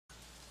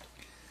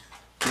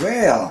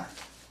Well,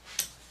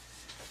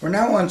 we're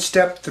now on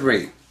step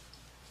 3.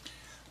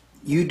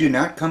 You do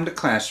not come to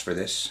class for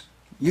this.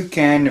 You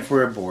can if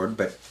we're bored,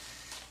 but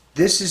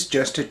this is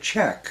just a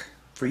check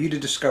for you to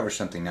discover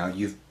something now.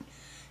 You've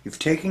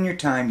taken your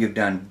time, you've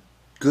done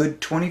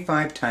good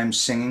 25 times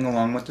singing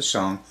along with the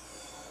song,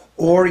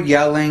 or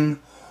yelling,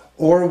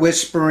 or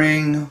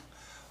whispering,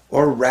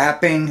 or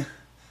rapping.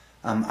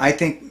 I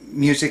think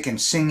music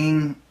and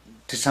singing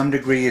to some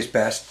degree is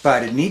best,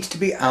 but it needs to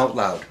be out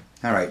loud.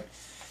 All right,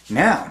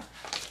 now,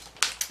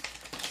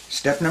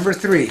 step number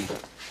 3.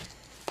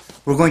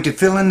 We're going to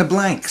fill in the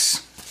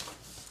blanks.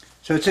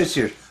 So it says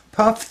here,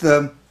 puff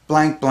the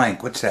blank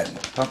blank. What's that?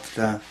 Puff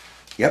the,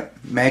 yep,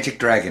 magic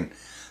dragon.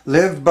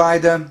 Lived by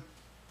the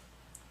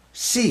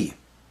sea,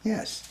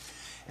 yes.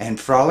 And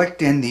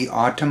frolicked in the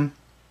autumn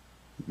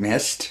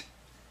mist.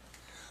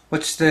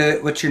 What's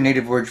your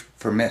native word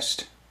for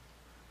mist?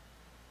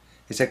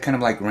 Is that kind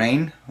of like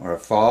rain or a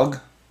fog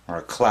or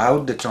a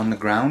cloud that's on the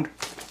ground?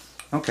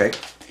 Okay.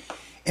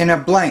 In a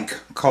blank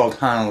called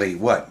Honolulu.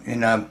 What?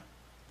 In a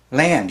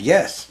land,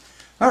 yes.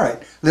 All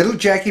right. Little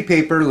Jackie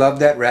Paper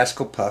loved that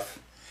rascal Puff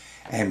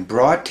and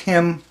brought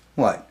him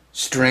what?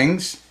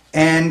 Strings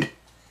and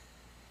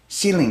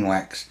sealing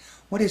wax.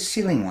 What is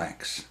sealing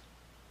wax?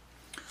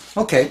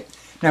 Okay.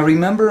 Now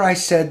remember I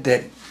said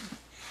that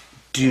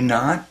do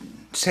not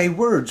say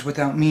words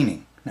without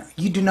meaning. Now,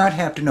 you do not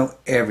have to know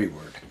every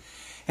word.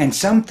 And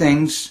some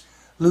things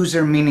lose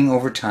their meaning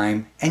over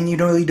time, and you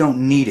really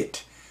don't need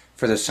it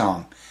for the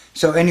song.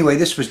 So anyway,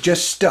 this was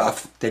just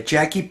stuff that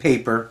Jackie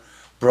Paper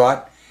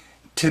brought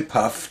to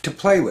Puff to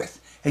play with.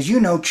 As you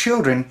know,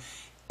 children,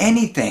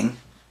 anything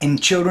in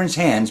children's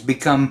hands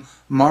become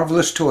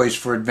marvelous toys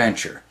for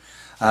adventure.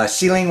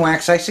 Sealing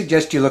wax, I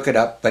suggest you look it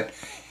up, but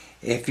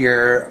if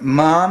your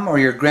mom or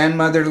your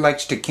grandmother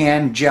likes to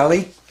can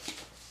jelly,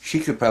 she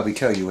could probably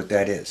tell you what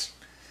that is.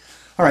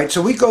 All right,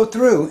 so we go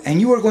through,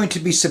 and you are going to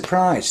be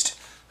surprised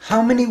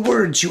how many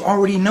words you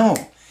already know.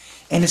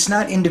 And it's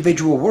not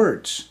individual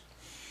words.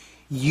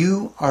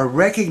 You are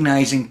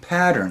recognizing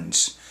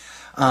patterns,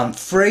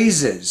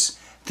 phrases.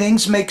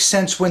 Things make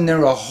sense when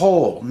they're a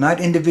whole, not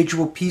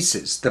individual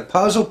pieces. The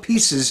puzzle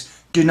pieces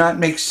do not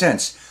make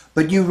sense,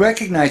 but you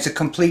recognize a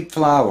complete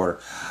flower,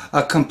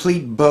 a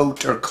complete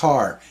boat or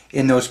car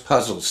in those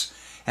puzzles.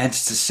 And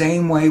it's the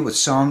same way with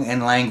song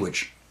and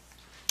language.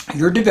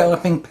 You're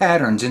developing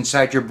patterns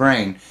inside your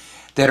brain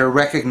that are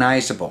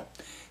recognizable.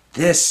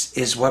 This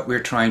is what we're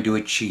trying to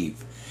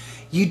achieve.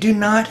 You do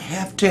not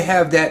have to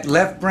have that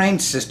left brain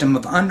system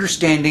of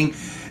understanding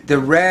the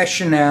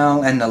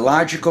rationale and the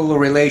logical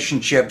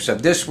relationships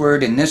of this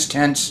word in this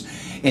tense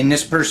in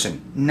this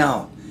person.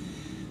 No.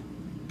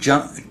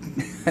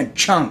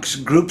 Chunks,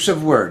 groups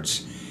of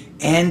words,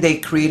 and they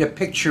create a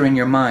picture in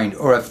your mind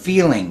or a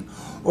feeling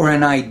or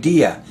an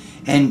idea,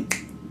 and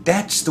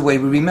that's the way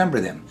we remember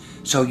them.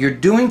 So you're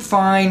doing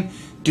fine.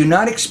 Do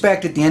not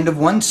expect at the end of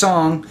one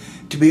song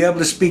to be able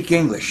to speak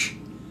English.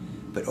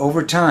 But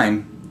over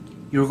time,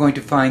 you're going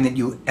to find that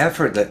you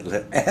effortlessly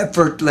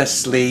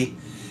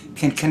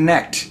can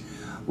connect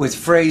with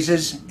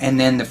phrases, and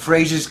then the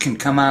phrases can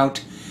come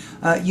out.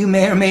 You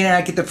may or may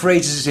not get the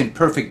phrases in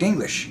perfect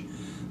English,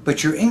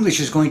 but your English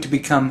is going to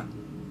become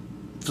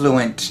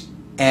fluent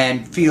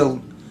and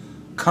feel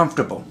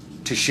comfortable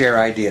to share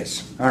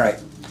ideas. All right.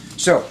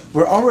 So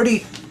we're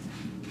already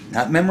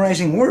not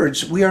memorizing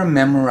words, we are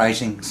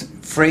memorizing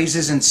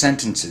phrases and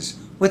sentences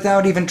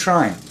without even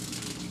trying.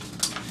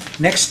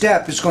 Next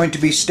step is going to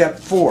be step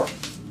 4.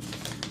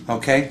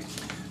 Okay?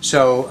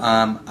 So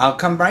I'll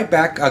come right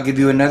back. I'll give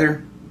you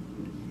another.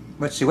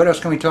 Let's see, what else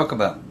can we talk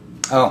about?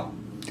 Oh,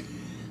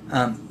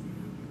 I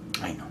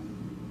know.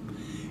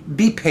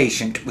 Be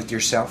patient with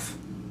yourself.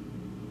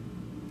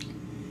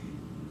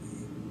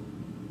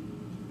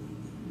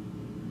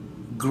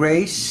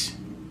 Grace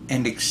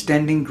and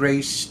extending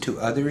grace to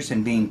others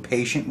and being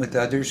patient with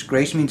others.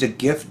 Grace means a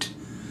gift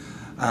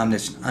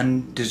that's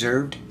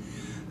undeserved.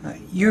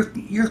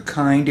 You're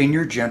kind and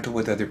you're gentle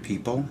with other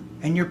people,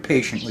 and you're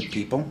patient with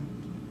people.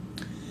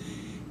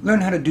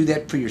 Learn how to do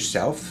that for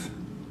yourself.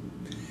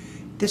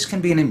 This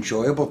can be an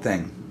enjoyable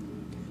thing.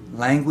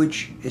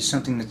 Language is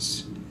something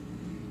that's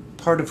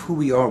part of who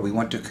we are. We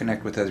want to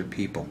connect with other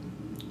people.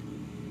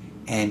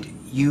 And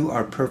you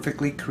are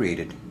perfectly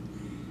created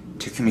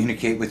to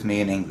communicate with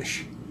me in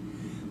English.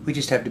 We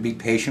just have to be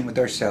patient with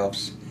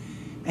ourselves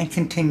and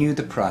continue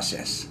the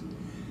process.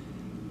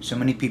 So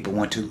many people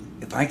want to,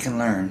 if I can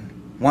learn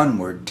one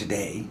word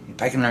today,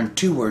 if I can learn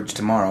 2 words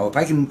tomorrow, if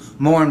I can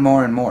more and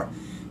more and more.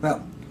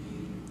 Well,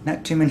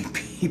 not too many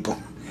people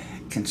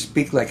can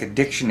speak like a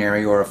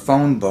dictionary or a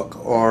phone book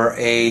or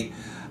a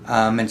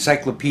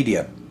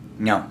encyclopedia.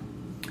 No.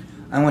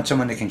 I want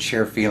someone that can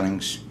share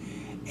feelings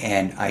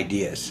and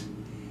ideas,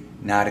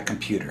 not a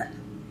computer.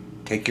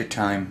 Take your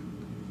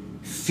time,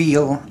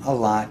 feel a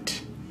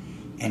lot,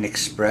 and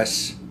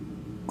express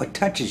what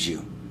touches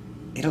you.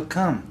 It'll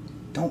come.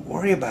 Don't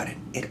worry about it.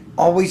 It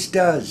always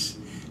does.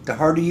 The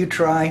harder you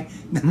try,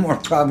 the more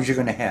problems you're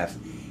going to have.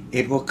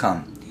 It will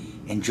come.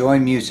 Enjoy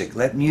music.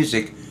 Let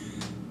music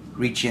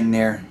reach in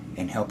there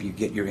and help you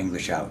get your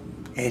English out.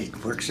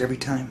 It works every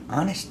time.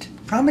 Honest.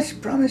 Promise,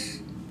 promise.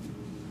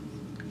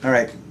 All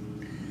right.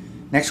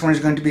 Next one is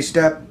going to be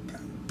step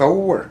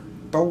 4.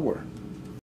 4.